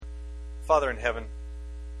Father in heaven,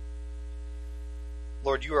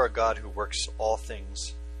 Lord, you are a God who works all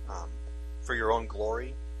things for your own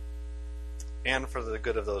glory and for the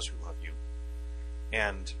good of those who love you.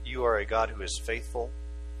 And you are a God who is faithful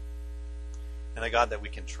and a God that we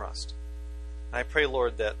can trust. And I pray,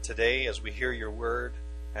 Lord, that today as we hear your word,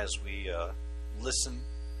 as we listen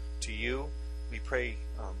to you, we pray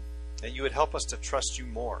that you would help us to trust you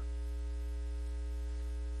more.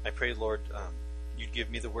 I pray, Lord, you'd give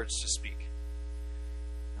me the words to speak.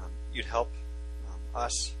 You'd help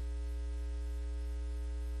us.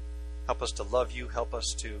 Help us to love you. Help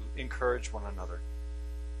us to encourage one another.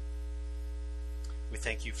 We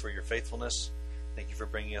thank you for your faithfulness. Thank you for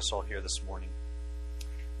bringing us all here this morning.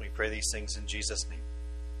 We pray these things in Jesus' name.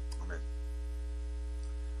 Amen.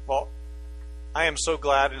 Well, I am so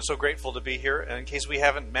glad and so grateful to be here. And in case we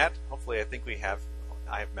haven't met, hopefully I think we have.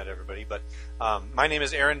 I have met everybody. But my name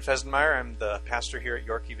is Aaron Fesenmeyer. I'm the pastor here at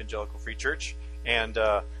York Evangelical Free Church. And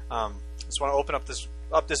I just want to open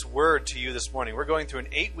up this word to you this morning. We're going through an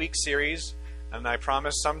 8-week series. And I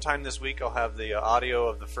promise sometime this week I'll have the audio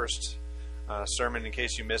of the first sermon, in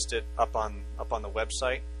case you missed it, up on the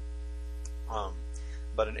website.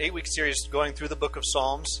 But an 8-week series going through the book of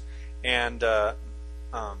Psalms, and a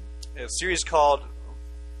series called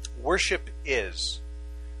Worship Is.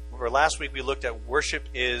 Where last week we looked at worship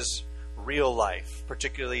is real life,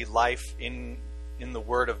 particularly life in the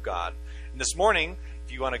Word of God. And this morning,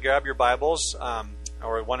 if you want to grab your Bibles,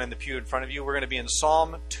 or one in the pew in front of you, we're going to be in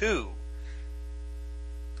Psalm 2.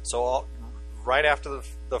 So right after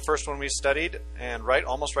the first one we studied, and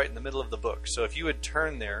almost right in the middle of the book. So if you would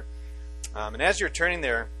turn there, and as you're turning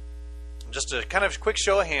there, just a kind of quick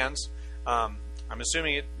show of hands, I'm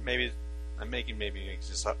assuming I'm making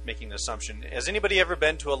an assumption. Has anybody ever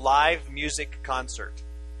been to a live music concert?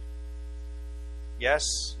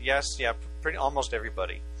 Yes, yeah, pretty almost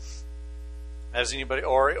everybody. Has anybody,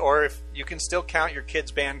 or if you can still count your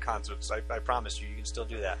kids' band concerts, I promise you can still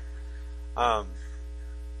do that.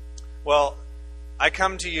 Well, I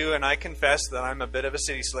come to you and I confess that I'm a bit of a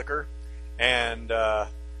city slicker, and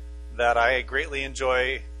that I greatly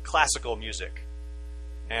enjoy classical music.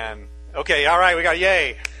 And okay, all right, we got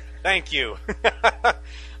yay, thank you.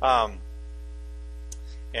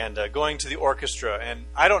 And going to the orchestra, and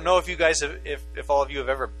I don't know if you guys have, if all of you have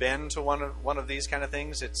ever been to one of these kind of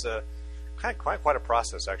things. It's quite a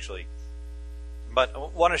process, actually. But I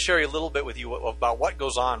want to share a little bit with you about what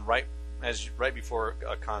goes on right before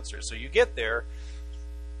a concert. So you get there.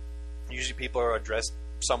 Usually people are dressed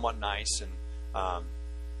somewhat nice, and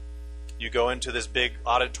you go into this big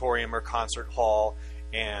auditorium or concert hall,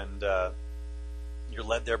 and you're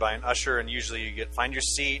led there by an usher, and usually you find your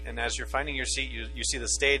seat, and as you're finding your seat, you see the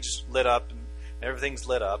stage lit up, and everything's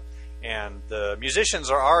lit up, and the musicians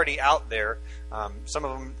are already out there. Some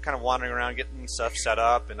of them kind of wandering around getting stuff set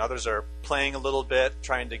up, and others are playing a little bit,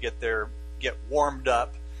 trying to get warmed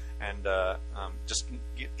up, and just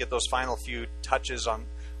get those final few touches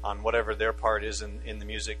on whatever their part is in the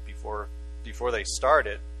music before they start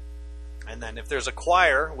it. And then if there's a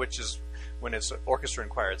choir, which is when it's orchestra and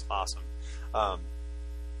choir, it's awesome.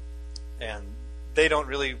 And they've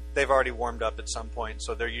already warmed up at some point,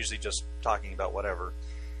 so they're usually just talking about whatever.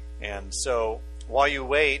 And so while you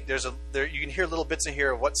wait, you can hear little bits in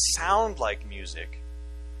here of what sound like music.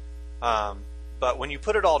 But when you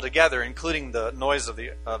put it all together, including the noise of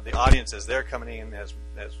the audience as they're coming in as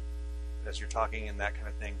you're talking and that kind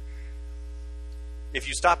of thing, if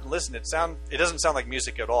you stop and listen, it doesn't sound like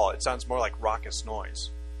music at all. It sounds more like raucous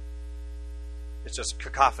noise. It's just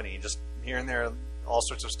cacophony, just here and there, all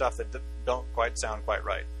sorts of stuff that don't quite sound quite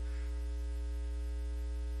right.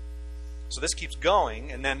 So this keeps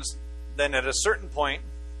going, and then at a certain point,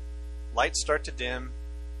 lights start to dim,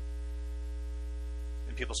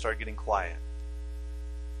 and people start getting quiet.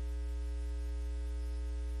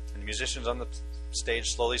 And the musicians on the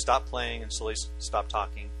stage slowly stop playing and slowly stop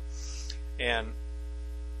talking. And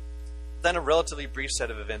then a relatively brief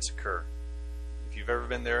set of events occur. If you've ever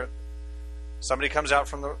been there, somebody comes out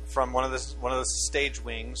from one of the stage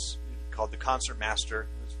wings called the concert master,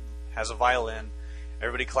 has a violin.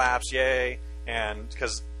 Everybody claps, yay! And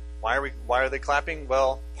because why are they clapping?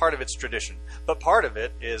 Well, part of it's tradition, but part of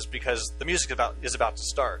it is because the music is about to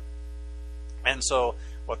start. And so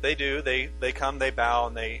what they do, they come, they bow,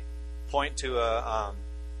 and they point to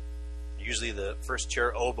usually the first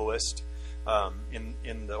chair oboist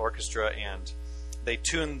in the orchestra, and they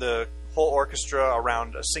tune the whole orchestra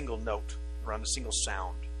around a single note, around a single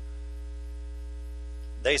sound.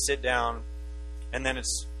 They sit down, and then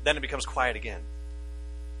it becomes quiet again.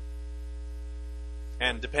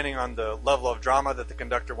 And depending on the level of drama that the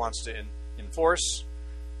conductor wants to enforce,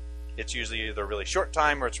 It's usually either a really short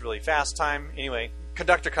time or it's a really fast time. Anyway,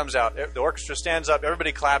 conductor comes out. The orchestra stands up.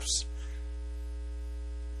 Everybody claps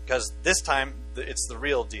because this time it's the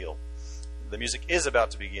real deal. The music is about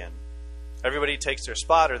to begin. Everybody takes their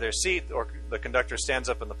spot or their seat, or the conductor stands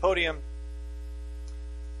up on the podium,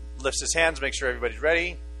 lifts his hands, makes sure everybody's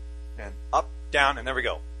ready, and up, down, and there we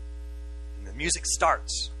go. And the music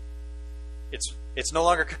starts. It's no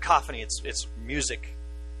longer cacophony, it's music.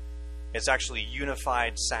 It's actually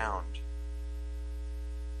unified sound.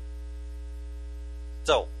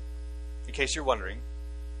 So, in case you're wondering,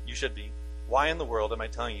 you should be, why in the world am I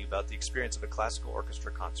telling you about the experience of a classical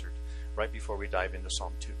orchestra concert right before we dive into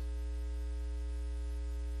Psalm 2?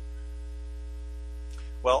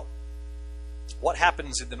 Well, what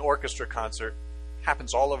happens in an orchestra concert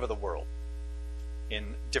happens all over the world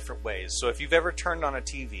in different ways. So if you've ever turned on a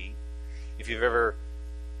TV, if you've ever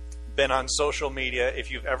been on social media,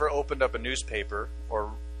 if you've ever opened up a newspaper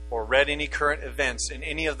or read any current events in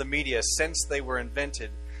any of the media since they were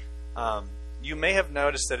invented, you may have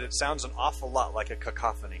noticed that it sounds an awful lot like a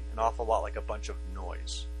cacophony, an awful lot like a bunch of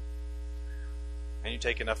noise. And you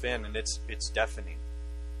take enough in and it's deafening.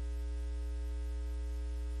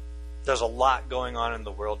 There's a lot going on in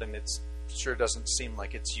the world, and it sure doesn't seem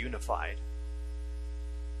like it's unified.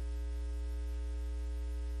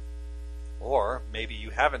 Or maybe you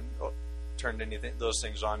haven't turned those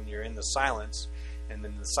things on, and you're in the silence, and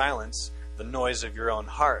in the silence, the noise of your own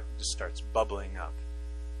heart just starts bubbling up.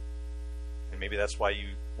 And maybe that's why you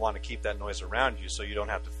want to keep that noise around you, so you don't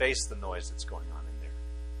have to face the noise that's going on in there.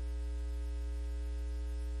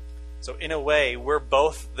 So in a way, we're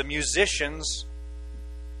both the musicians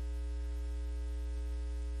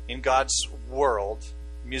in God's world,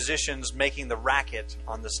 musicians making the racket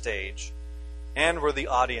on the stage, and we're the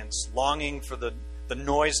audience longing for the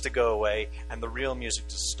noise to go away and the real music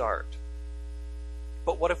to start.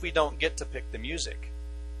 But what if we don't get to pick the music?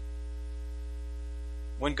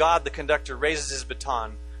 When God, the conductor, raises his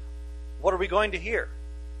baton, what are we going to hear?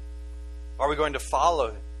 Are we going to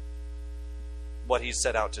follow what he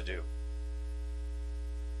set out to do?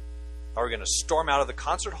 Are we going to storm out of the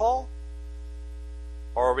concert hall?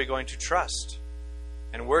 Or are we going to trust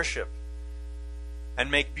and worship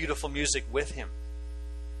and make beautiful music with him?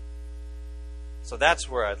 So that's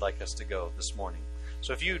where I'd like us to go this morning.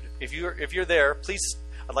 So if you're there, please,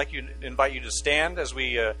 I'd like to invite you to stand as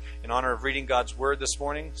we, in honor of reading God's Word this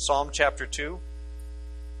morning, Psalm chapter 2.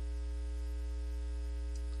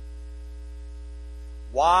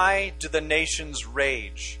 Why do the nations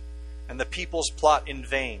rage and the peoples plot in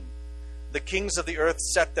vain? The kings of the earth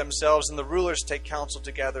set themselves, and the rulers take counsel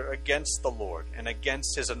together against the Lord and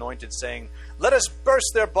against his anointed, saying, "Let us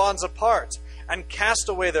burst their bonds apart and cast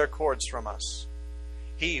away their cords from us."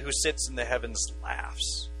 He who sits in the heavens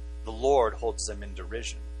laughs. The Lord holds them in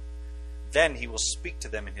derision. Then he will speak to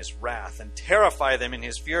them in his wrath and terrify them in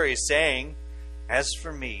his fury, saying, "As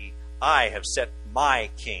for me, I have set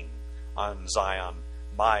my king on Zion,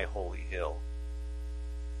 my holy hill.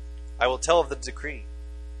 I will tell of the decree.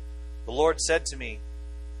 The Lord said to me,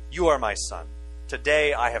 'You are my son.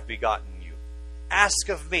 Today I have begotten you. Ask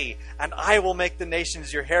of me, and I will make the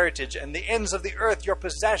nations your heritage and the ends of the earth your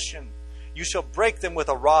possession. You shall break them with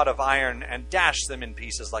a rod of iron and dash them in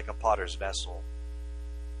pieces like a potter's vessel.'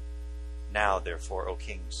 Now, therefore, O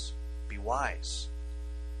kings, be wise.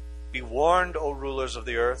 Be warned, O rulers of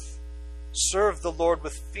the earth. Serve the Lord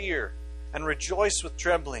with fear and rejoice with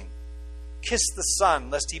trembling. Kiss the Son,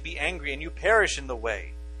 lest he be angry and you perish in the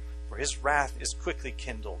way, for his wrath is quickly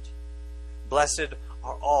kindled. Blessed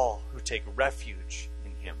are all who take refuge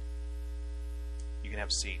in him." You can have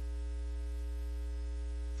a seat.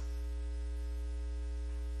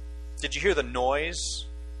 Did you hear the noise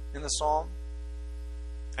in the psalm?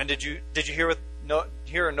 And did you hear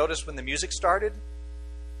or notice when the music started?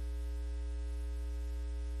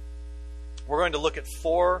 We're going to look at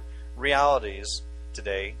 4 realities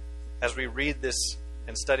today as we read this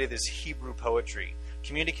and study this Hebrew poetry,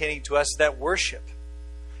 communicating to us that worship,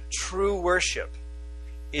 true worship,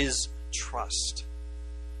 is trust.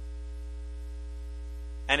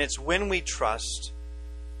 And it's when we trust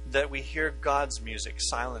that we hear God's music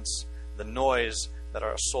silence the noise that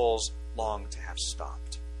our souls long to have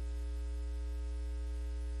stopped.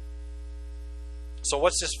 So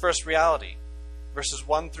what's this first reality? Verses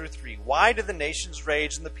 1 through 3. Why do the nations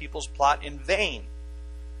rage and the peoples plot in vain?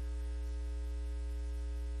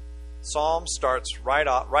 Psalm starts right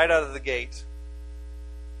out of the gate,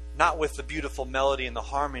 not with the beautiful melody and the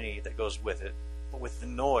harmony that goes with it, but with the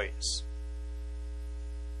noise.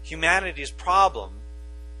 Humanity's problem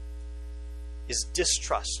is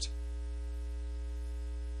distrust.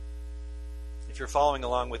 If you're following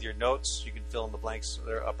along with your notes, you can fill in the blanks.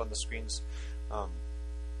 They're up on the screens. We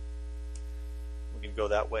can go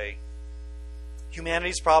that way.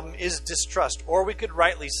 Humanity's problem is distrust, or we could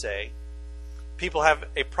rightly say people have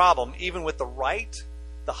a problem even with the right,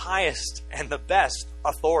 the highest, and the best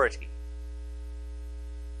authority.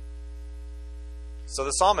 So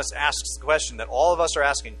the psalmist asks the question that all of us are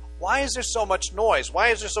asking: why is there so much noise? Why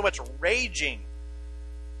is there so much raging?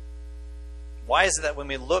 Why is it that when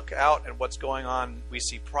we look out at what's going on, we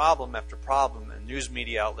see problem after problem, and news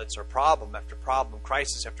media outlets are problem after problem,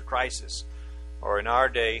 crisis after crisis, or in our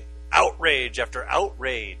day, outrage after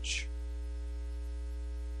outrage?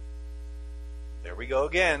 There we go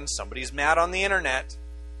again. Somebody's mad on the internet.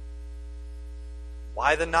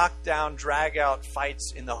 Why the knockdown, drag-out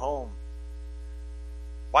fights in the home?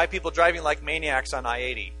 Why people driving like maniacs on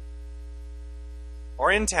I-80? Or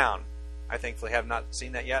in town. I thankfully have not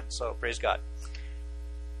seen that yet, so praise God.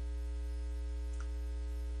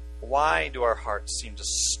 Why do our hearts seem to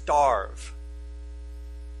starve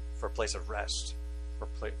for a place of rest,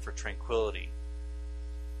 for tranquility?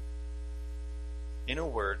 In a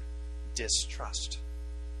word, distrust.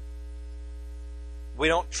 We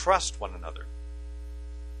don't trust one another.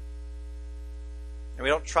 And we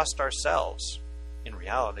don't trust ourselves in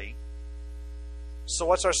reality. So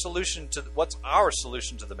what's our solution to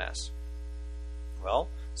the mess? Well,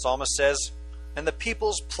 Psalmist says, "And the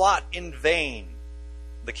peoples plot in vain.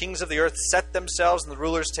 The kings of the earth set themselves, and the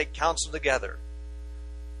rulers take counsel together."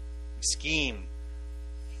 We scheme.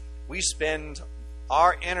 We spend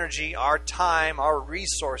our energy, our time, our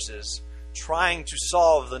resources trying to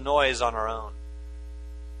solve the noise on our own.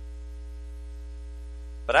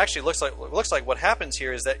 But actually, it looks like what happens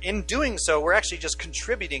here is that in doing so, we're actually just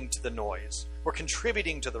contributing to the noise. We're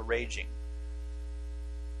contributing to the raging.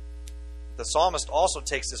 The psalmist also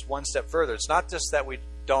takes this one step further. It's not just that we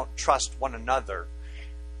don't trust one another,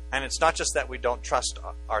 and it's not just that we don't trust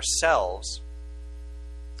ourselves,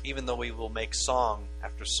 even though we will make song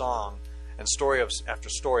after song and story after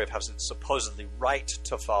story of how it's supposedly right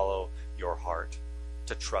to follow your heart,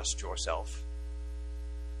 to trust yourself.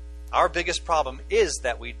 Our biggest problem is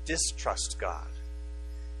that we distrust God.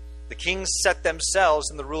 The kings set themselves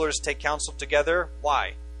and the rulers take counsel together.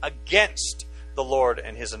 Why? Against the Lord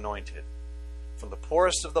and His anointed. From the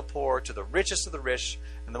poorest of the poor to the richest of the rich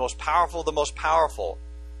and the most powerful of the most powerful,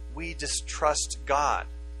 we distrust God.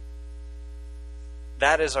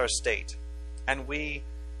 That is our state. And we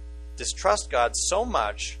distrust God so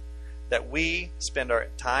much that we spend our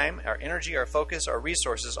time, our energy, our focus, our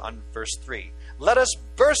resources on verse 3. "Let us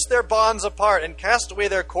burst their bonds apart and cast away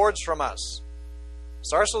their cords from us."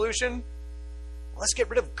 So our solution? Let's get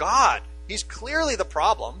rid of God. He's clearly the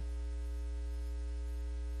problem.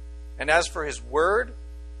 And as for His word,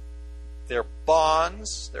 their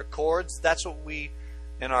bonds, their cords, that's what we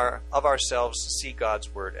of ourselves see God's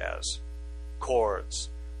word as. Cords,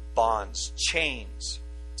 bonds, chains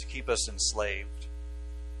to keep us enslaved.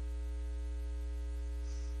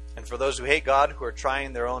 And for those who hate God, who are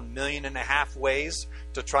trying their own 1.5 million ways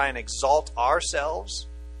to try and exalt ourselves,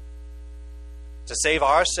 to save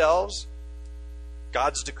ourselves,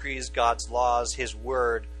 God's decrees, God's laws, His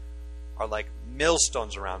word are like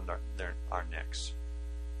millstones around our necks.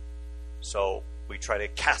 So we try to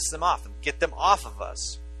cast them off and get them off of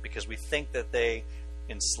us because we think that they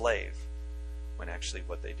enslave, when actually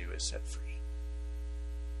what they do is set free.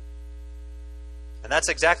 And that's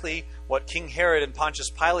exactly what King Herod and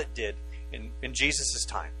Pontius Pilate did in Jesus'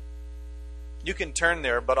 time. You can turn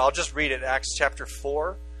there, but I'll just read it. Acts chapter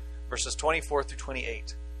 4, verses 24 through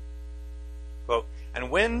 28. Quote,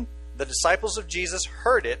 "And when the disciples of Jesus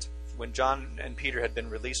heard it," when John and Peter had been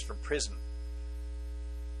released from prison,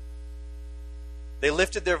 "they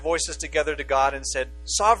lifted their voices together to God and said,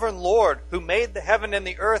 'Sovereign Lord, who made the heaven and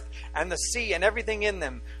the earth and the sea and everything in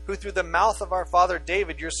them, who through the mouth of our father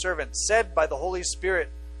David, your servant, said by the Holy Spirit,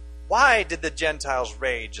 why did the Gentiles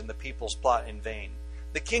rage and the peoples plot in vain?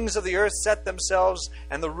 The kings of the earth set themselves,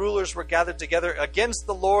 and the rulers were gathered together against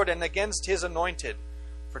the Lord and against His anointed.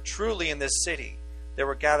 For truly in this city they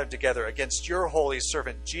were gathered together against your holy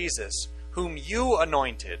servant Jesus, whom you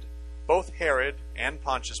anointed, both Herod and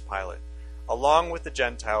Pontius Pilate, along with the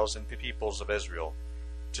Gentiles and peoples of Israel,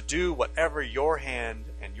 to do whatever your hand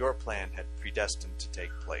and your plan had predestined to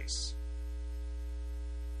take place.'"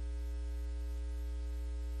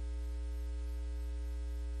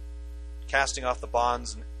 Casting off the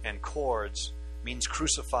bonds and cords means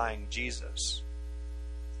crucifying Jesus.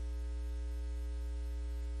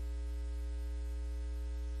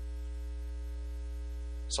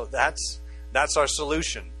 So that's our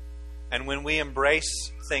solution. And when we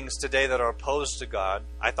embrace things today that are opposed to God,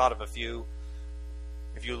 I thought of a few.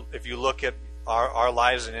 If you look at our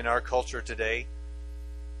lives and in our culture today,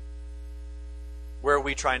 where are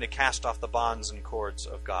we trying to cast off the bonds and cords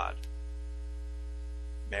of God?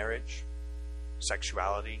 Marriage,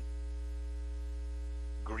 sexuality,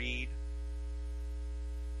 greed,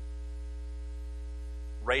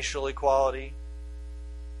 racial equality,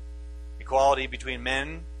 equality between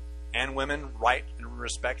men and women, right and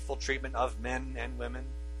respectful treatment of men and women,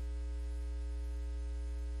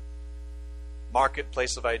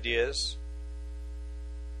 marketplace of ideas.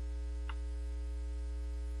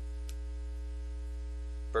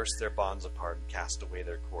 Burst their bonds apart and cast away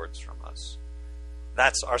their cords from us.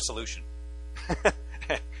 That's our solution.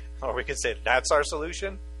 Or we could say that's our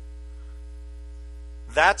solution.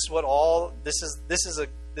 That's what all this is.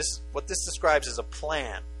 What this describes is a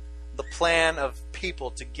plan. The plan of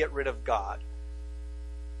people to get rid of God.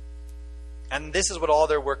 And this is what all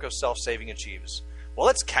their work of self-saving achieves. Well,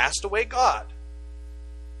 let's cast away God.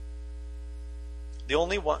 The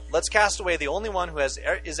only one. Let's cast away the only one who is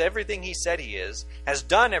everything he said he is, has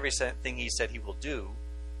done everything he said he will do,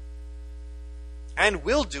 and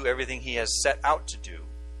will do everything he has set out to do,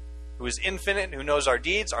 who is infinite and who knows our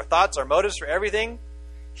deeds, our thoughts, our motives for everything,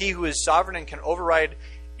 he who is sovereign and can override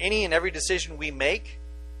any and every decision we make.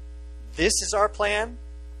 This is our plan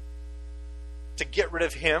to get rid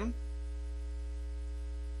of him.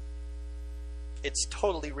 It's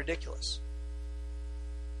totally ridiculous.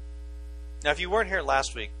 Now, if you weren't here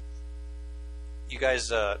last week, you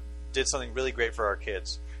guys did something really great for our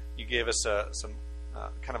kids. You gave us some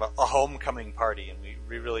kind of a homecoming party, and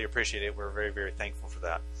we really appreciate it. We're very, very thankful for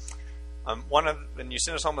that. And you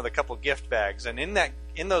sent us home with a couple gift bags, and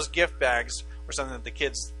in those gift bags were something that the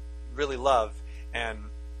kids really love, and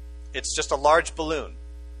it's just a large balloon,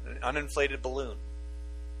 an uninflated balloon.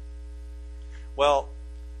 Well,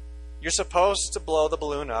 you're supposed to blow the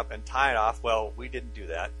balloon up and tie it off. Well, we didn't do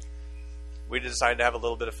that. We decided to have a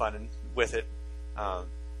little bit of fun with it.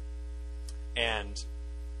 And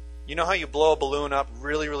you know how you blow a balloon up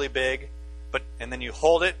really, really big, and then you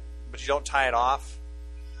hold it, but you don't tie it off?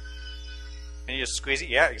 And you just squeeze it?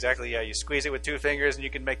 Yeah, exactly. Yeah, you squeeze it with 2 fingers, and you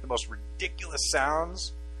can make the most ridiculous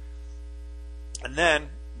sounds. And then,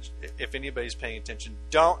 if anybody's paying attention,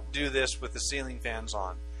 don't do this with the ceiling fans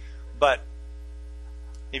on. But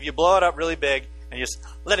if you blow it up really big and you just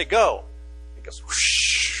let it go, it goes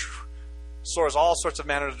whoosh, soars all sorts of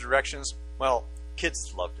manners of directions. Well,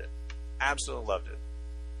 kids loved it. Absolutely loved it.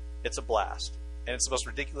 It's a blast. And it's the most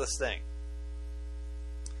ridiculous thing.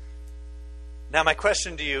 Now, my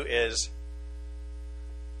question to you is,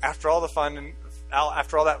 after all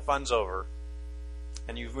that fun's over,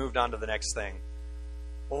 and you've moved on to the next thing,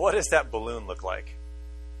 well, what does that balloon look like?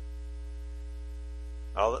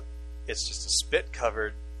 Well, it's just a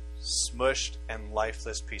spit-covered, smushed, and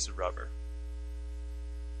lifeless piece of rubber.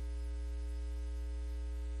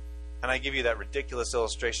 And I give you that ridiculous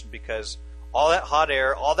illustration because all that hot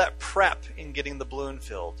air, all that prep in getting the balloon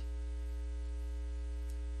filled,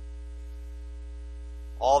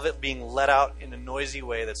 all of it being let out in a noisy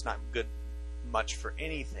way that's not good much for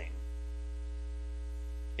anything,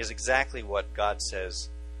 is exactly what God says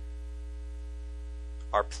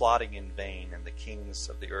are plotting in vain, and the kings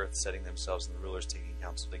of the earth setting themselves and the rulers taking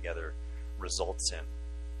counsel together results in.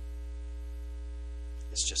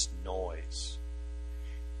 It's just noise.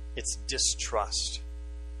 It's distrust.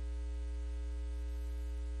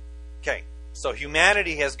 Okay, so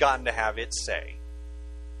humanity has gotten to have its say,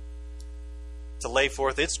 to lay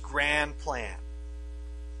forth its grand plan.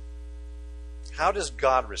 How does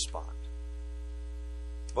God respond?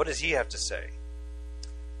 What does he have to say?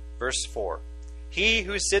 Verse 4. He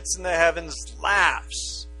who sits in the heavens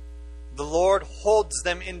laughs. The Lord holds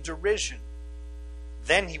them in derision.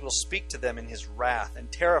 Then he will speak to them in his wrath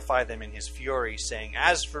and terrify them in his fury, saying,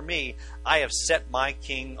 As for me, I have set my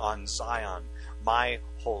king on Zion, my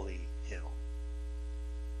holy hill.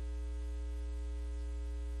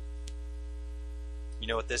 You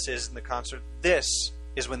know what this is in the concert? This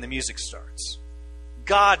is when the music starts.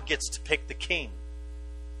 God gets to pick the king.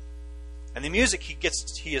 And the music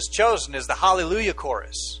he has chosen is the Hallelujah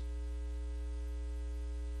chorus.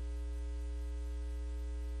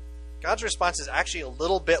 God's response is actually a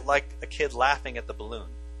little bit like a kid laughing at the balloon.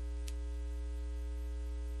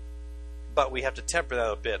 But we have to temper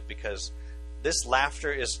that a bit, because this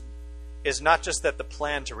laughter is not just that the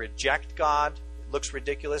plan to reject God looks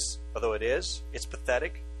ridiculous, although it is. It's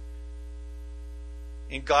pathetic.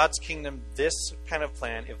 In God's kingdom, this kind of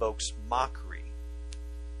plan evokes mockery.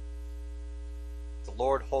 The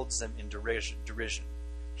Lord holds them in derision.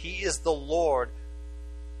 He is the Lord.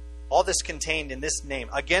 All this contained in this name.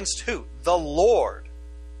 Against who? The Lord.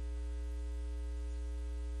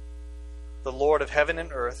 the Lord of heaven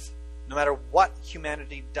and earth, no matter what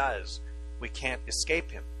humanity does, we can't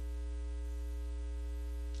escape him.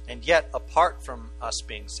 And yet, apart from us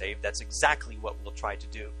being saved, that's exactly what we'll try to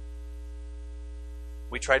do.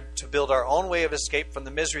 We try to build our own way of escape from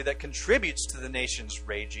the misery that contributes to the nation's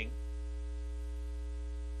raging.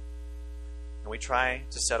 And we try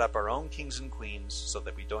to set up our own kings and queens so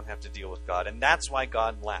that we don't have to deal with God. And that's why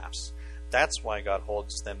God laughs. That's why God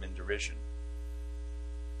holds them in derision.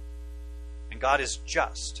 And God is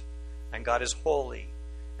just. And God is holy.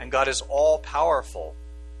 And God is all-powerful.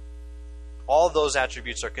 All those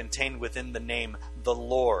attributes are contained within the name, the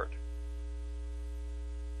Lord.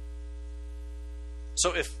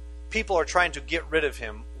 So if people are trying to get rid of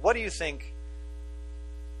him, what do you think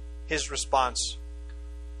his response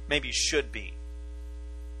maybe should be?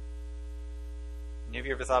 Have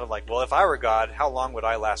you ever thought of well, if I were God, how long would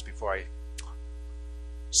I last before I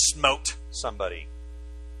smote somebody?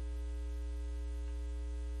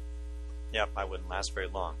 Yep, I wouldn't last very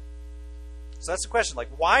long. So that's the question.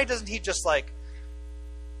 Why doesn't he just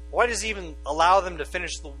why does he even allow them to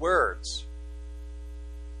finish the words?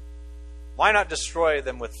 Why not destroy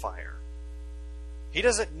them with fire? He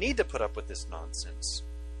doesn't need to put up with this nonsense.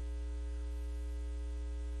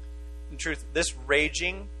 In truth, this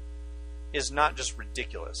raging is not just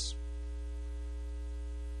ridiculous.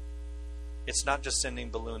 It's not just sending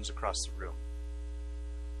balloons across the room.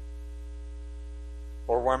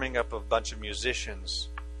 Or warming up a bunch of musicians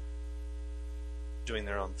doing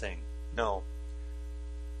their own thing. No.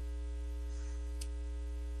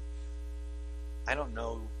 I don't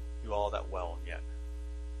know you all that well yet,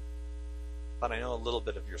 but I know a little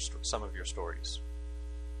bit of some of your stories.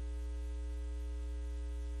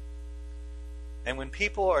 And when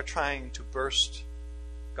people are trying to burst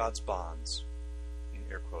God's bonds, in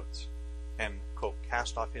air quotes, and, quote,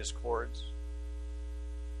 cast off his cords,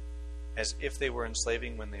 as if they were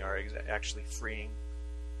enslaving when they are actually freeing,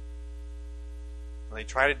 when they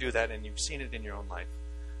try to do that, and you've seen it in your own life,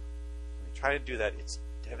 when they try to do that, it's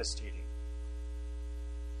devastating.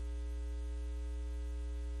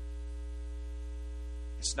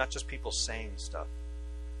 It's not just people saying stuff.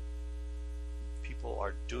 People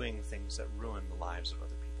are doing things that ruin the lives of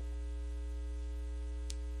other people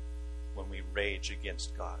when we rage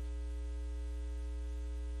against God.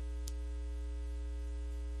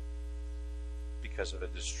 Because of a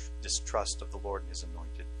distrust of the Lord and his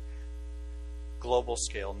anointed. Global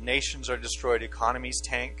scale. Nations are destroyed. Economies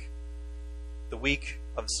tank. The weak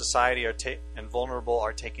of society and vulnerable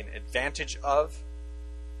are taken advantage of.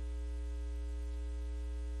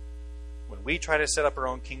 When we try to set up our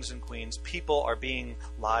own kings and queens, people are being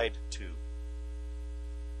lied to.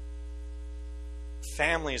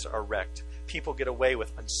 Families are wrecked. People get away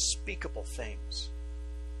with unspeakable things.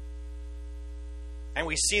 And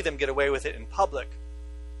we see them get away with it in public.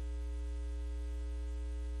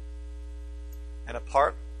 And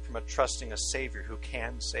apart from trusting a Savior who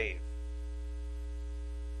can save,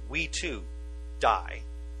 we too die.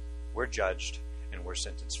 We're judged and we're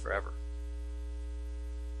sentenced forever.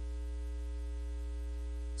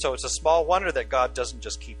 So it's a small wonder that God doesn't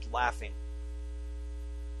just keep laughing.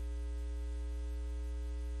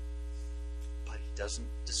 But he doesn't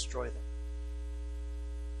destroy them.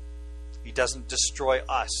 He doesn't destroy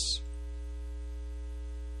us.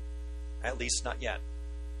 At least not yet.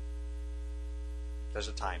 There's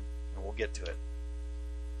a time, and we'll get to it.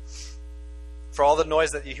 For all the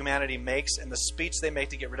noise that humanity makes and the speech they make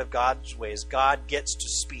to get rid of God's ways, God gets to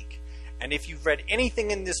speak. And if you've read anything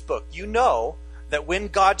in this book, you know that when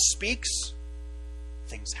God speaks,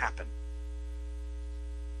 things happen.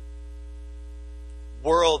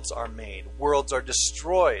 Worlds are made. Worlds are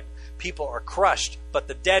destroyed. People are crushed, but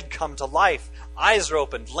the dead come to life. Eyes are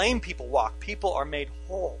opened. Lame people walk. People are made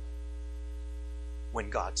whole when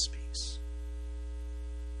God speaks.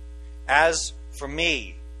 As for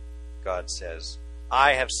me, God says,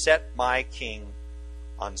 I have set my king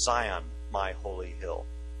on Zion, my holy hill.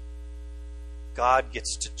 God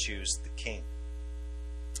gets to choose the king.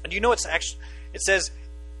 And you know it says,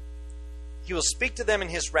 he will speak to them in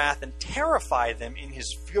his wrath and terrify them in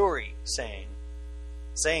his fury, saying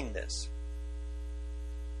this.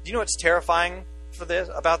 Do you know what's terrifying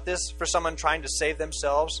about this for someone trying to save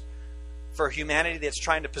themselves? For humanity that's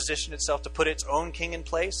trying to position itself to put its own king in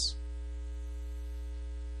place?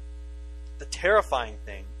 The terrifying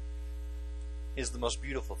thing is the most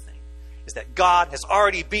beautiful thing, is that God has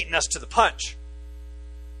already beaten us to the punch.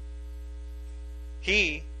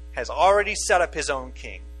 He has already set up his own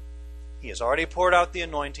king. He has already poured out the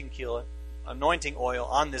anointing oil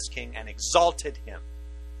on this king and exalted him.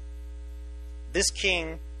 This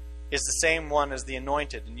king is the same one as the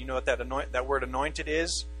anointed. And you know what that word anointed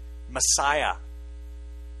is? Messiah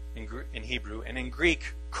in Hebrew, and in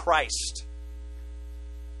Greek, Christ.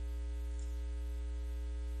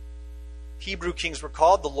 Hebrew kings were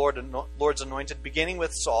called the Lord's anointed, beginning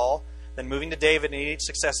with Saul, then moving to David and each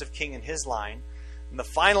successive king in his line. And the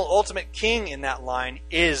final ultimate king in that line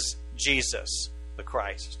is Jesus, the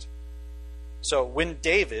Christ. So when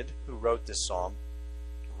David, who wrote this psalm,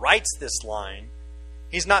 writes this line,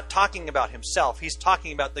 he's not talking about himself. He's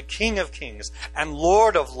talking about the King of Kings and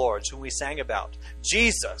Lord of Lords, whom we sang about,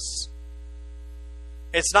 Jesus.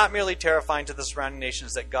 It's not merely terrifying to the surrounding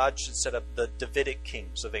nations that God should set up the Davidic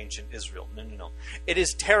kings of ancient Israel. No. It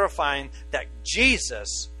is terrifying that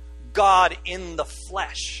Jesus, God in the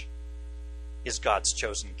flesh, is God's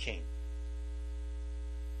chosen king.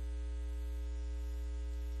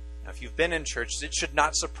 Now, if you've been in church, it should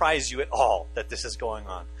not surprise you at all that this is going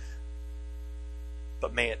on.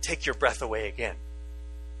 But may it take your breath away again.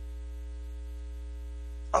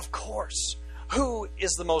 Of course, who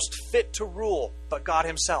is the most fit to rule but God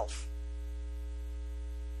himself?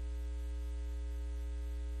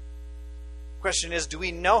 The question is, do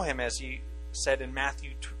we know him, as he said in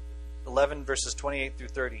Matthew 11, verses 28 through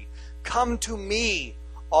 30? Come to me,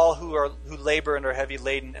 all who labor and are heavy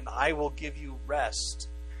laden, and I will give you rest.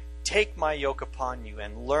 Take my yoke upon you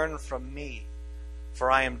and learn from me, for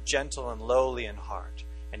I am gentle and lowly in heart,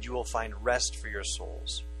 and you will find rest for your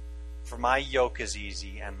souls. For my yoke is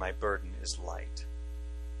easy and my burden is light.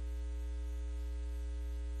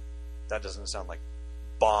 That doesn't sound like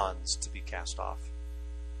bonds to be cast off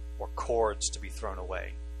or cords to be thrown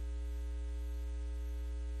away.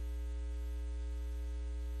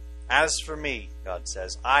 As for me, God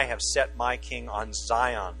says, I have set my king on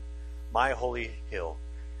Zion, my holy hill.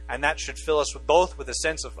 And that should fill us both with a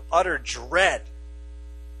sense of utter dread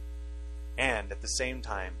and at the same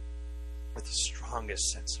time with the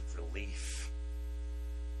strongest sense of relief.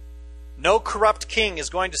 No corrupt king is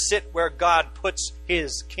going to sit where God puts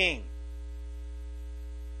his king.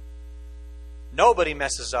 Nobody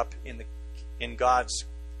messes up in God's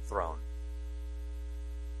throne.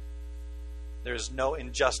 There is no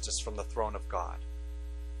injustice from the throne of God.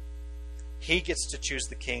 He gets to choose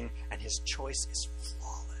the king, and his choice is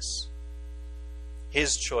flawless.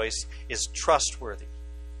 His choice is trustworthy.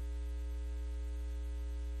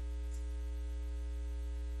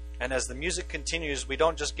 And as the music continues, we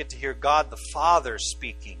don't just get to hear God the Father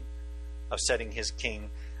speaking of setting his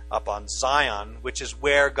king up on Zion, which is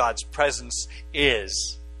where God's presence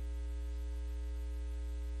is.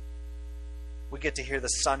 We get to hear the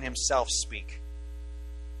Son himself speak.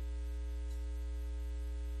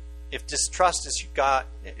 If distrust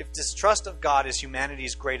of God is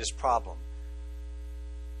humanity's greatest problem,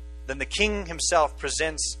 then the King himself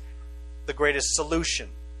presents the greatest solution: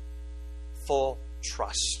 full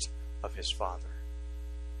trust of his Father.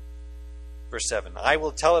 Verse 7, I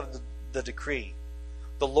will tell of the decree.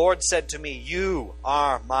 The Lord said to me, you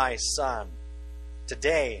are my Son.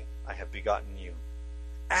 Today I have begotten you.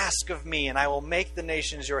 Ask of me, and I will make the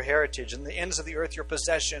nations your heritage, and the ends of the earth your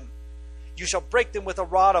possession. You shall break them with a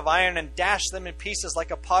rod of iron and dash them in pieces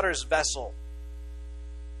like a potter's vessel.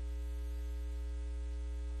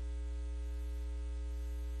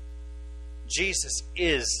 Jesus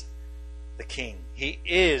is the King. He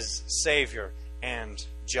is Savior and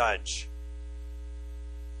Judge.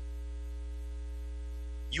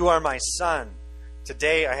 You are my Son.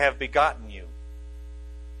 Today I have begotten you.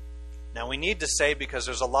 Now we need to say, because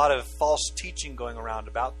there's a lot of false teaching going around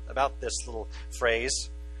about this little phrase,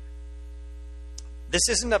 this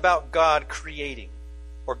isn't about God creating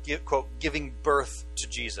or, quote, giving birth to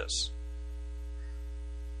Jesus.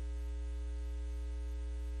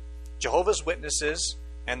 Jehovah's Witnesses,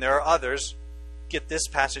 and there are others, get this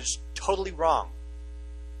passage totally wrong.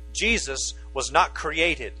 Jesus was not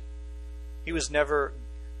created. He was never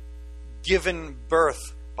given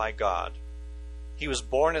birth by God. He was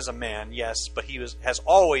born as a man, yes, but he has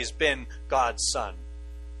always been God's Son.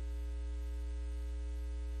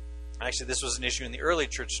 Actually, this was an issue in the early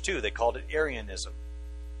church too. They called it Arianism,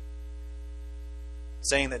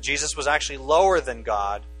 saying that Jesus was actually lower than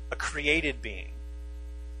God, a created being.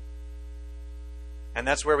 And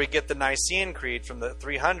that's where we get the Nicene Creed from the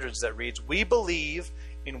 300s that reads, we believe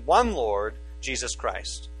in one Lord, Jesus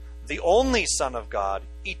Christ, the only Son of God,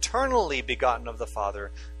 eternally begotten of the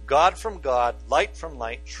Father, God from God, light from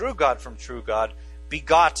light, true God from true God,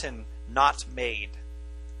 begotten, not made,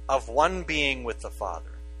 of one being with the Father.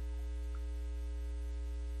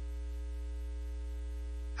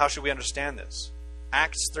 How should we understand this?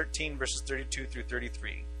 Acts 13, verses 32 through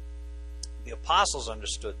 33. The apostles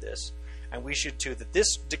understood this, and we should too, that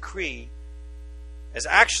this decree is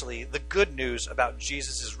actually the good news about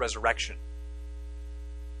Jesus' resurrection.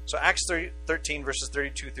 So Acts 13, verses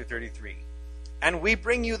 32 through 33. And we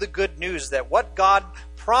bring you the good news that what God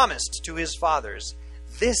promised to his fathers,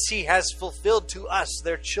 this he has fulfilled to us,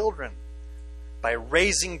 their children, by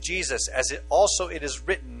raising Jesus, as it is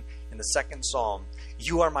written in the second psalm,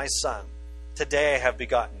 you are my son, today I have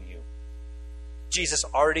begotten you. Jesus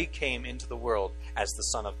already came into the world as the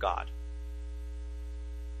Son of God.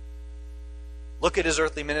 Look at his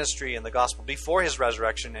earthly ministry in the gospel before his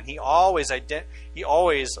resurrection, and he always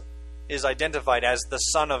is identified as the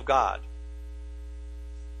Son of God.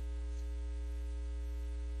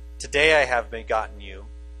 Today I have begotten you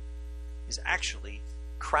is actually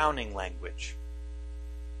crowning language.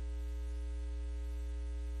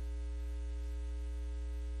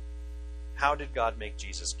 How did God make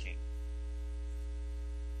Jesus king?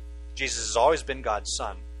 Jesus has always been God's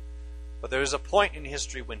son, but there is a point in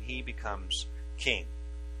history when he becomes king,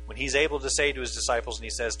 when he's able to say to his disciples, and he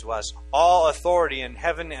says to us, all authority in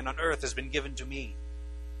heaven and on earth has been given to me.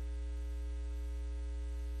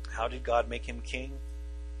 How did God make him king?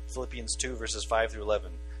 Philippians 2, verses 5 through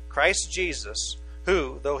 11. Christ Jesus,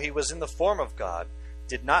 who, though he was in the form of God,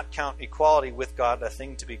 did not count equality with God a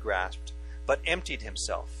thing to be grasped, but emptied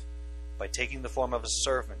himself by taking the form of a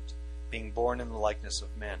servant, being born in the likeness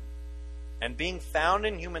of men. And being found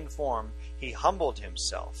in human form, he humbled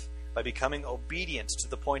himself by becoming obedient to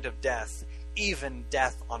the point of death, even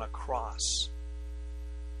death on a cross.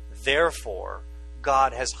 Therefore,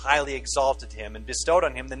 God has highly exalted him and bestowed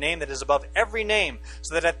on him the name that is above every name,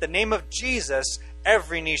 so that at the name of Jesus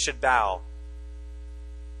every knee should bow.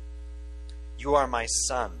 You are my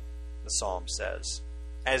son, the psalm says,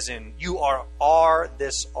 as in, you are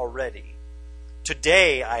this already.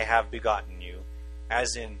 Today I have begotten you,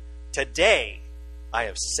 as in, today I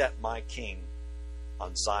have set my king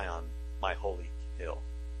on Zion, my holy hill.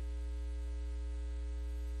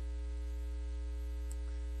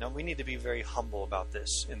 Now, we need to be very humble about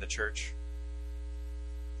this in the church.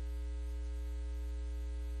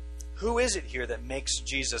 Who is it here that makes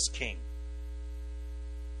Jesus king?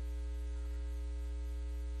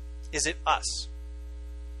 Is it us?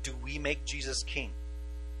 Do we make Jesus king?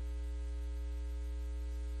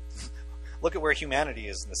 Look at where humanity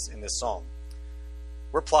is in this psalm.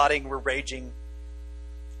 We're plotting, we're raging,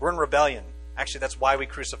 we're in rebellion. Actually, that's why we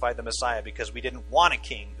crucified the Messiah, because we didn't want a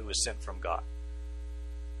king who was sent from God,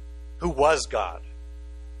 who was God.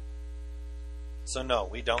 So no,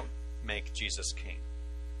 we don't make Jesus king.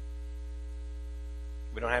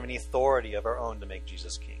 We don't have any authority of our own to make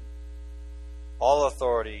Jesus king. All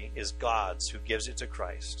authority is God's, who gives it to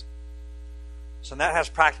Christ. So that has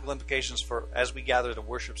practical implications for as we gather to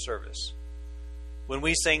worship service. When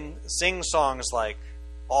we sing songs like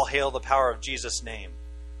All Hail the Power of Jesus' Name,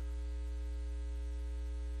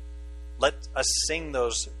 let us sing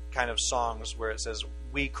those kind of songs where it says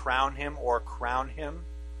we crown him or crown him.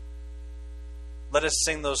 Let us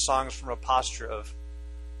sing those songs from a posture of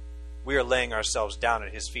we are laying ourselves down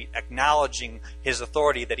at his feet, acknowledging his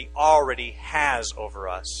authority that he already has over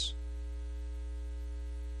us.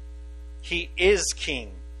 He is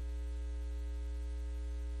king,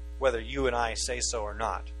 whether you and I say so or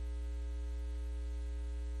not.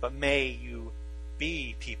 But may you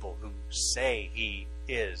be people who say he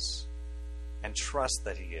is and trust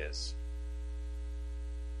that he is.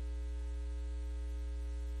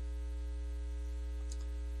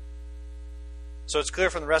 So it's clear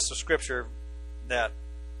from the rest of Scripture that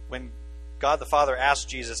when God the Father asked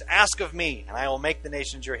Jesus, ask of me, and I will make the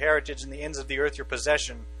nations your heritage and the ends of the earth your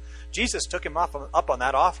possession, Jesus took him up on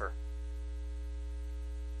that offer.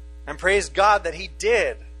 And praise God that he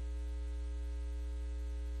did.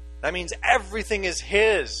 That means everything is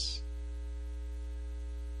his.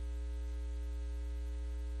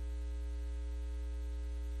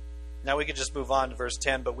 Now we could just move on to verse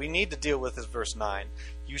 10, but we need to deal with this verse 9.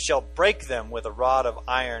 You shall break them with a rod of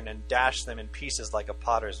iron and dash them in pieces like a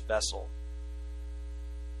potter's vessel.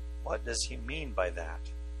 What does he mean by that?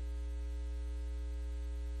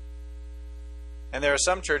 And there are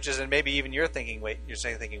some churches, and maybe even you're thinking, wait.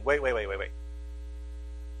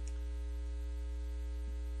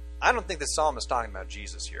 I don't think the psalm is talking about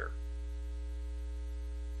Jesus here.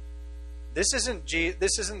 This isn't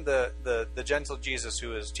the gentle Jesus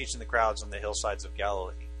who is teaching the crowds on the hillsides of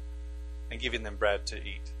Galilee and giving them bread to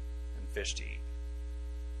eat and fish to eat.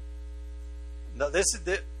 No, this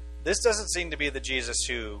doesn't seem to be the Jesus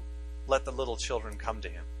who let the little children come to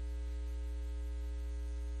him.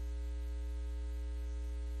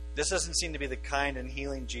 This doesn't seem to be the kind and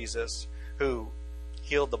healing Jesus who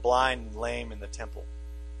healed the blind and lame in the temple.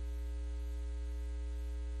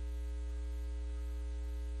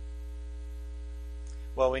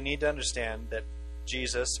 Well, we need to understand that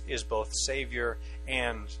Jesus is both Savior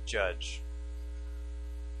and Judge.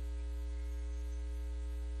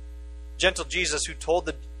 Gentle Jesus, who told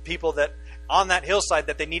the people that on that hillside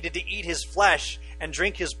that they needed to eat his flesh and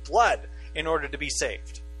drink his blood in order to be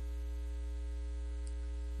saved.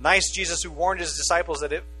 Nice Jesus, who warned his disciples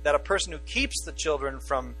that a person who keeps the children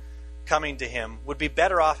from coming to him would be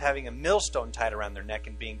better off having a millstone tied around their neck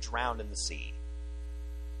and being drowned in the sea.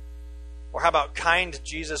 Or how about kind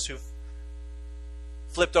Jesus, who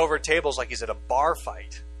flipped over tables like he's at a bar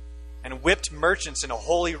fight and whipped merchants in a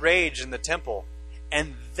holy rage in the temple,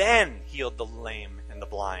 and then healed the lame and the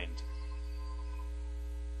blind.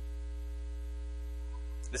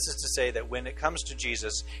 This is to say that when it comes to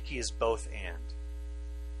Jesus, he is both and.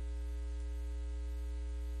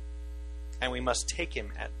 And we must take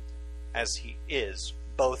him as he is,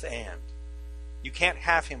 both and. You can't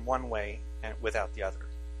have him one way and without the other.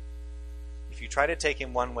 If you try to take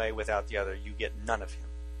him one way without the other, you get none of him.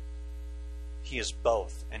 He is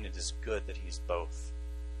both, and it is good that he's both.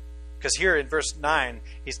 Because here in verse 9,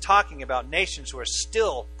 he's talking about nations who are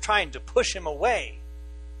still trying to push him away.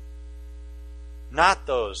 Not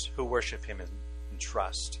those who worship him in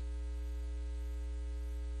trust.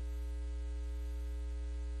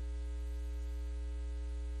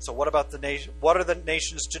 So what about the nation? What are the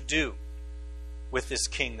nations to do with this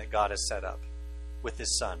king that God has set up, with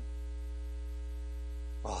his son?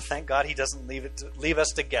 Well, thank God he doesn't leave us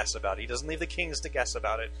to guess about it. He doesn't leave the kings to guess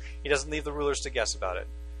about it. He doesn't leave the rulers to guess about it.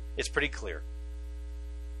 It's pretty clear.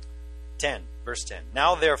 Verse 10.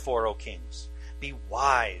 Now therefore, O kings, be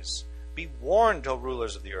wise. Be warned, O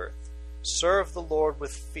rulers of the earth. Serve the Lord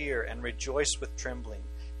with fear and rejoice with trembling.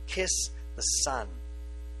 Kiss the Son,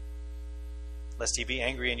 lest he be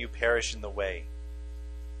angry and you perish in the way.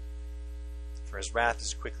 For his wrath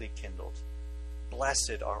is quickly kindled.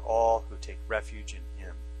 Blessed are all who take refuge in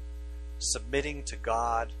him. Submitting to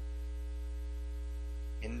God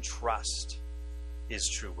in trust is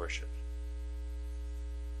true worship.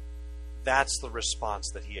 That's the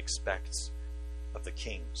response that he expects of the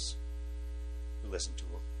kings who listen to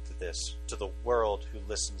this, to the world who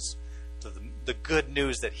listens to the good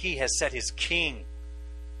news that he has set his king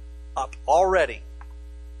up already.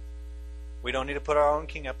 We don't need to put our own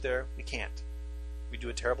king up there. We can't. We do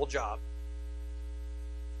a terrible job.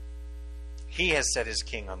 He has set his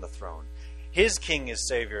king on the throne. His king is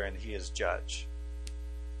Savior and he is Judge.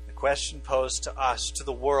 The question posed to us, to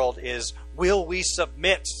the world, is, will we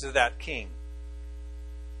submit to that king?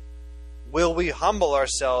 Will we humble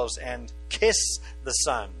ourselves and kiss the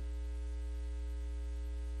Son?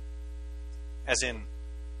 As in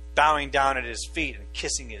bowing down at his feet and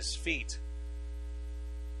kissing his feet.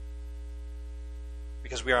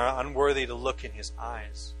 Because we are unworthy to look in his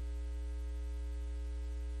eyes.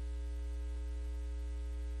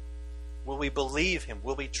 Will we believe him?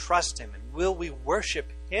 Will we trust him? And will we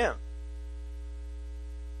worship him?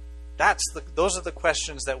 Those are the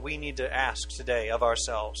questions that we need to ask today of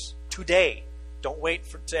ourselves. Today. Don't wait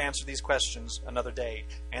to answer these questions another day.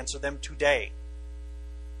 Answer them today.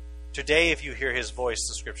 Today, if you hear his voice,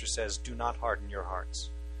 the scripture says, do not harden your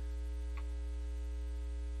hearts.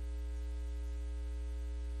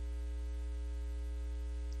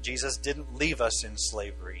 Jesus didn't leave us in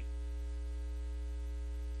slavery.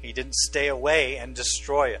 He didn't stay away and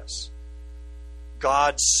destroy us.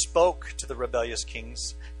 God spoke to the rebellious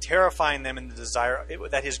kings, terrifying them in the desire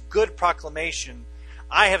that his good proclamation,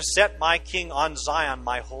 I have set my king on Zion,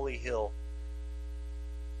 my holy hill,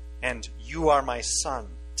 and you are my son.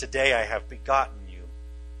 Today I have begotten you.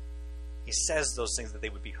 He says those things that they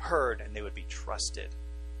would be heard and they would be trusted.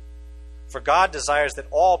 For God desires that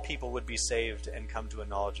all people would be saved and come to a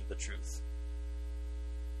knowledge of the truth.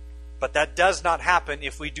 But that does not happen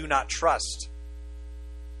if we do not trust,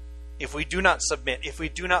 if we do not submit, if we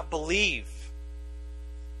do not believe.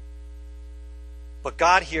 But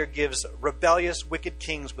God here gives rebellious, wicked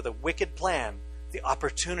kings with a wicked plan the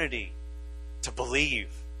opportunity to believe,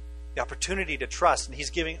 the opportunity to trust, and he's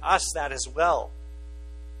giving us that as well.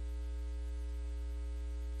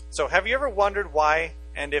 So have you ever wondered why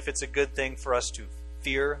and if it's a good thing for us to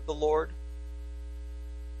fear the Lord?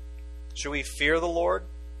 Should we fear the Lord?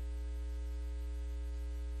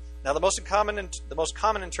 Now, the most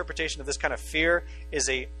common interpretation of this kind of fear is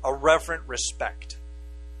a reverent respect,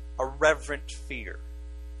 a reverent fear.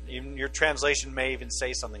 Even your translation may even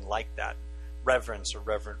say something like that, reverence or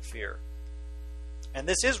reverent fear. And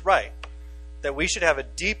this is right, that we should have a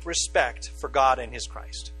deep respect for God and his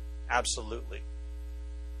Christ. Absolutely.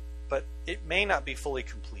 But it may not be fully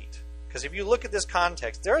complete. Because if you look at this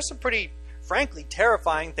context, there are some pretty, frankly,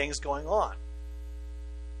 terrifying things going on.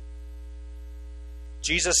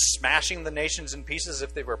 Jesus smashing the nations in pieces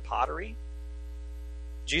if they were pottery?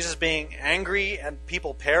 Jesus being angry and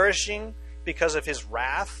people perishing because of his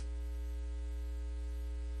wrath?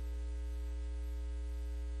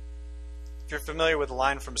 If you're familiar with the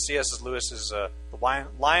line from C.S. Lewis's The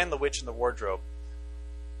Lion, the Witch, and the Wardrobe,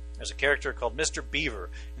 there's a character called Mr. Beaver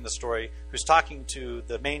in the story who's talking to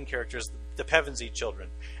the main characters, the Pevensey children.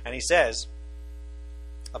 And he says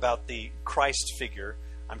about the Christ figure,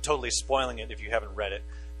 I'm totally spoiling it if you haven't read it,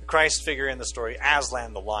 the Christ figure in the story,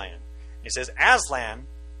 Aslan the lion. He says, Aslan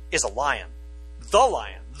is a lion,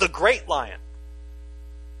 the great lion.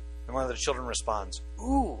 And one of the children responds,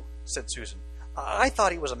 "Ooh," said Susan, "I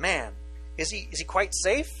thought he was a man. Is he quite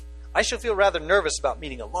safe? I shall feel rather nervous about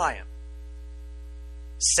meeting a lion."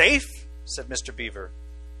 "Safe?" said Mr. Beaver.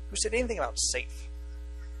 Who said anything about safe?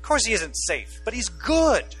 Of course he isn't safe, but he's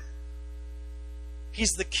good.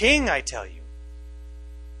 He's the king, I tell you.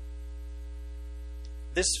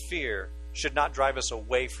 This fear should not drive us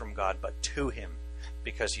away from God, but to him,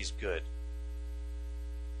 because he's good.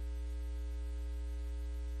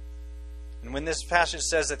 And when this passage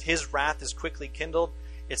says that his wrath is quickly kindled,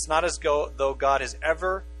 it's not as though God is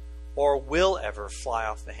ever or will ever fly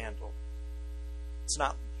off the handle. It's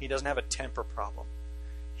not. He doesn't have a temper problem.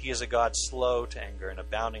 He is a God slow to anger and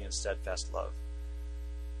abounding in steadfast love.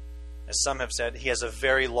 As some have said, he has a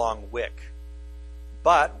very long wick.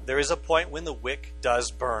 But there is a point when the wick does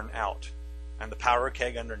burn out and the powder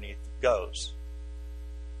keg underneath goes.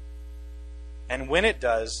 And when it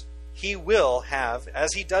does, he will have,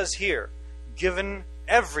 as he does here, given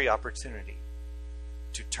every opportunity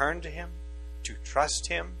to turn to him, to trust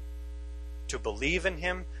him, to believe in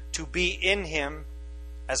him, to be in him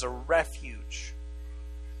as a refuge.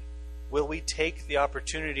 Will we take the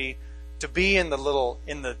opportunity to be in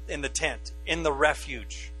the tent, in the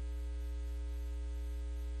refuge?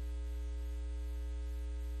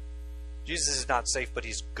 Jesus is not safe, but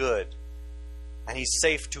he's good. And he's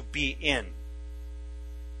safe to be in.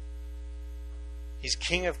 He's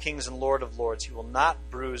King of kings and Lord of lords. He will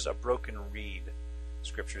not bruise a broken reed,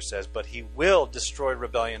 Scripture says, but he will destroy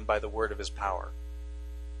rebellion by the word of his power.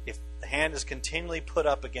 If the hand is continually put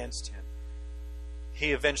up against him,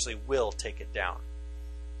 he eventually will take it down.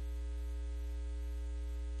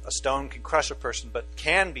 A stone can crush a person, but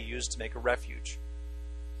can be used to make a refuge.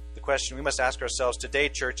 The question we must ask ourselves today,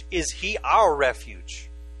 church, is he our refuge?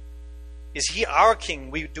 Is he our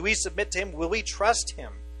king? Do we submit to him? Will we trust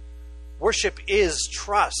him? Worship is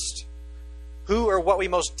trust. Who or what we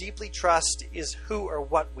most deeply trust is who or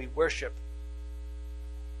what we worship.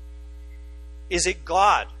 Is it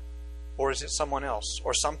God? Or is it someone else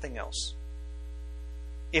or something else?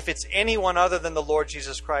 If it's anyone other than the Lord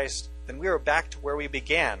Jesus Christ, then we are back to where we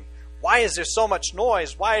began. Why is there so much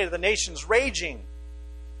noise? Why are the nations raging?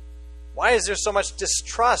 Why is there so much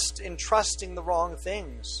distrust in trusting the wrong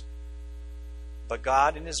things? But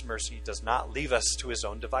God, in his mercy, does not leave us to his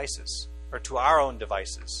own devices, or to our own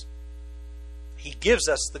devices. He gives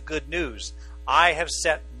us the good news. I have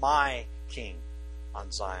set my king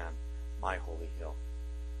on Zion, my holy hill.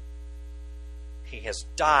 He has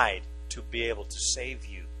died to be able to save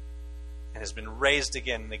you, and has been raised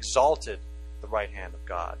again and exalted at the right hand of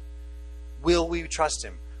God. Will we trust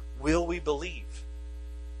him? Will we believe?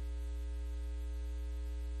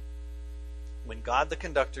 When God the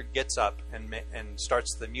conductor gets up and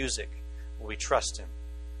starts the music, will we trust him?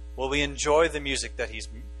 Will we enjoy the music that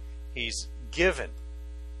he's given?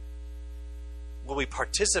 Will we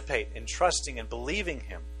participate in trusting and believing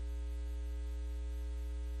him?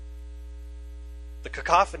 The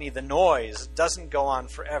cacophony, the noise, doesn't go on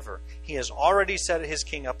forever. He has already set his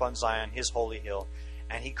king up on Zion, his holy hill,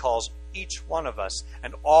 and he calls each one of us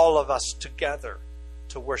and all of us together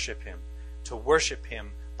to worship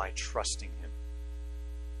him by trusting him.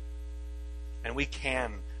 And we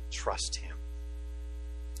can trust him.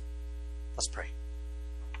 Let's pray.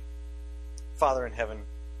 Father in heaven,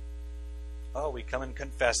 we come and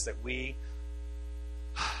confess that we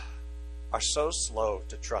are so slow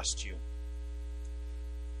to trust you.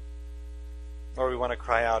 Lord, we want to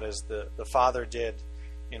cry out as the father did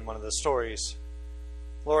in one of the stories.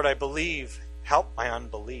 Lord, I believe. Help my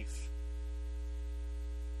unbelief.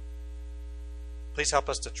 Please help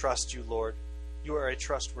us to trust you, Lord. You are a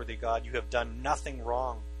trustworthy God. You have done nothing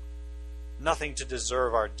wrong, nothing to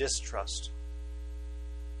deserve our distrust.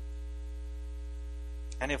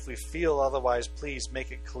 And if we feel otherwise, please make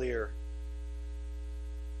it clear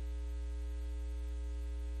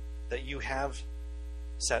that you have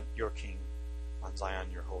set your king on Zion,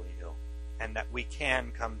 your holy hill, and that we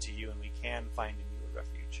can come to you and we can find in you a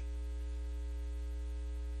refuge.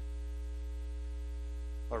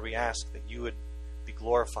 Lord, we ask that you would be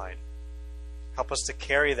glorified. Help us to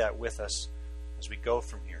carry that with us as we go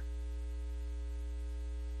from here.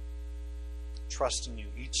 Trust in you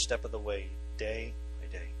each step of the way, day by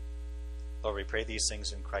day. Lord, we pray these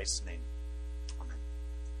things in Christ's name. Amen.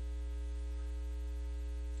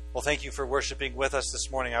 Well, thank you for worshiping with us this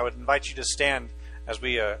morning. I would invite you to stand as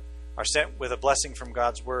we are sent with a blessing from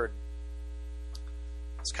God's Word.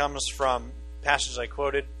 This comes from a passage I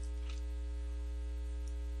quoted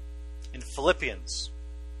in Philippians.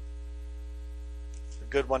 A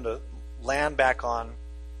good one to land back on,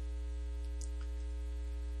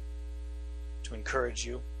 to encourage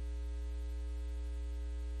you,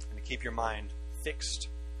 and to keep your mind fixed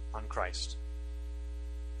on Christ.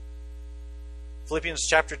 Philippians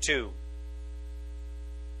chapter 2,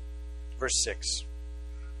 verse 6,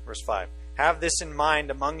 verse 5. Have this in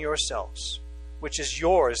mind among yourselves, which is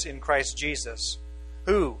yours in Christ Jesus,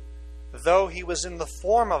 who, though he was in the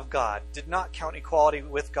form of God, did not count equality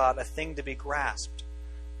with God a thing to be grasped,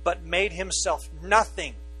 but made himself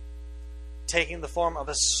nothing, taking the form of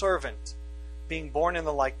a servant, being born in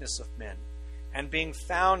the likeness of men, and being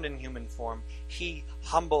found in human form, he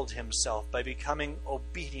humbled himself by becoming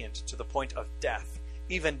obedient to the point of death,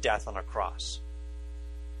 even death on a cross.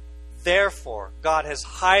 Therefore, God has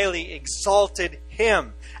highly exalted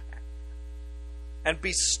him and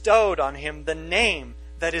bestowed on him the name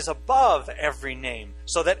that is above every name,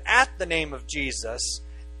 so that at the name of Jesus,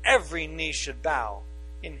 every knee should bow,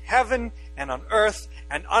 in heaven and on earth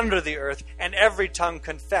and under the earth, and every tongue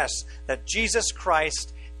confess that Jesus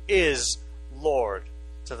Christ is Lord,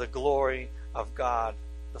 to the glory of God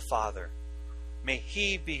the Father. May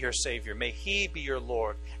he be your Savior. May he be your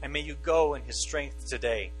Lord. And may you go in his strength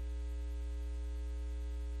today.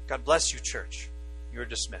 God bless you, church. You're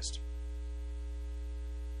dismissed.